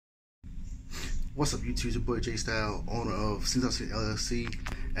What's up, YouTube? It's your boy J Style, owner of Sesame LLC,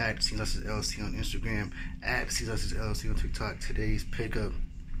 at Sesame LLC on Instagram, at Sesame LLC on TikTok. Today's pickup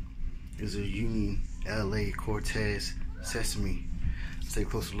is a Union LA Cortez Sesame. Let's take a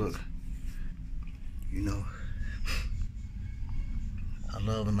closer look. You know, I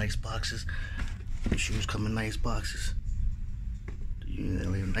love the nice boxes. The shoes come in nice boxes. The Union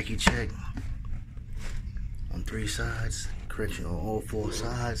LA Nike check on 3 sides, correction on all 4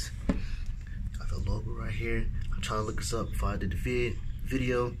 sides. The logo right here. I tried to look this up before I did the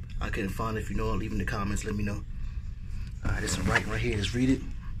video. I couldn't find it. If you know it, leave in the comments, let me know. Alright, there's some writing right here. Let's read it.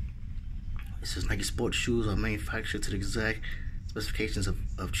 It says Nike sports shoes are manufactured to the exact specifications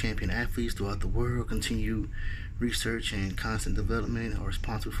of champion athletes throughout the world. Continued research and constant development are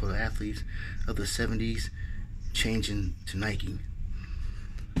responsible for the athletes of the 70s changing to Nike.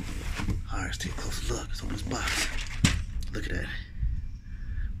 Alright, let's take a closer look. It's on this box. Look at that.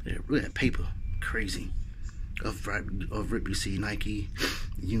 Look at that paper. Crazy. Of rip, you see Nike,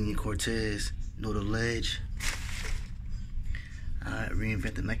 Union Cortez, Know the Ledge. Alright,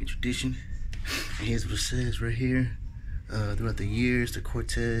 reinvent the Nike tradition. And here's what it says right here. Throughout the years, the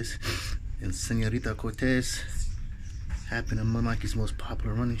Cortez and Senorita Cortez have been among Nike's most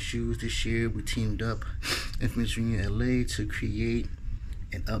popular running shoes. This year, we teamed up with Union LA to create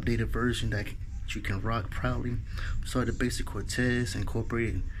an updated version that you can rock proudly. We started the basic Cortez,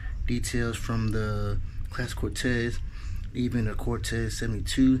 incorporated details from the classic Cortez, even the Cortez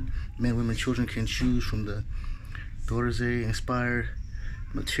 72. Men, women, children can choose from the Cortez inspired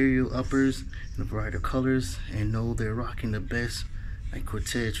material uppers in a variety of colors and know they're rocking the best. Like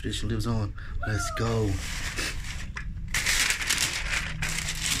Cortez tradition lives on. Let's go.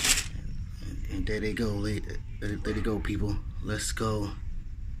 And there they go. There they go, people. Let's go.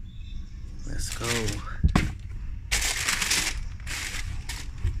 Let's go.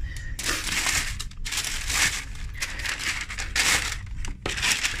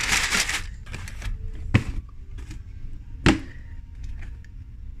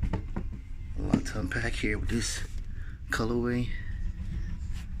 A lot to unpack here with this colorway.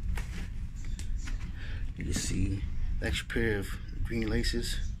 You can see the extra pair of green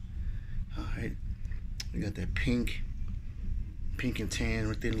laces. Alright, we got that pink and tan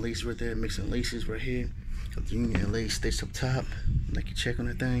right there, the laces right there, mixing laces right here. Got the Union LA stitched up top, Nike check on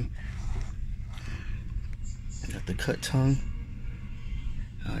that thing. Got the cut tongue.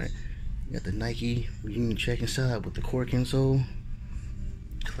 Alright, got the Nike Union check inside with the cork insole.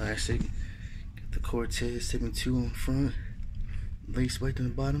 Classic. Got the Cortez 72 on front, lace right on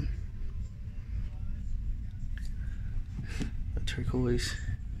the bottom. The turquoise.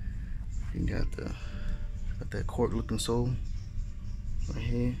 You got that cork looking sole right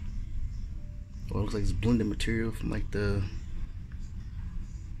here. Well, it looks like it's blended material from like the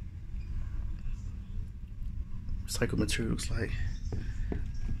recycled material. Looks like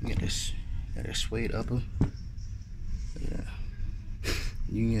you got that suede upper. Yeah,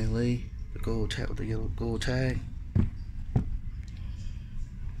 Union LA, the gold tag with the yellow gold tag.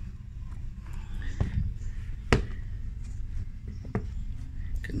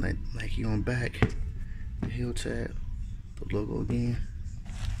 Got Nike on back, the heel tab, the logo again.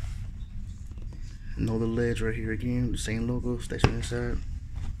 Know the Ledge right here again, the same logo, station inside.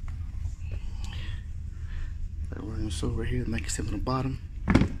 That running sole right here, Nike 7 on the bottom.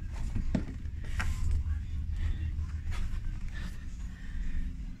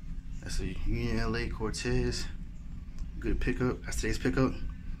 That's a Union LA Cortez. Good pickup. That's today's pickup.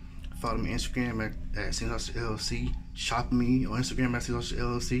 Follow me on Instagram at Sesame LLC. Shop me on Instagram at Sesame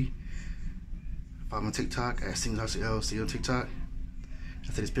LLC. Follow me on TikTok at Sesame LLC on TikTok.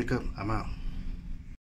 That's today's pickup. I'm out.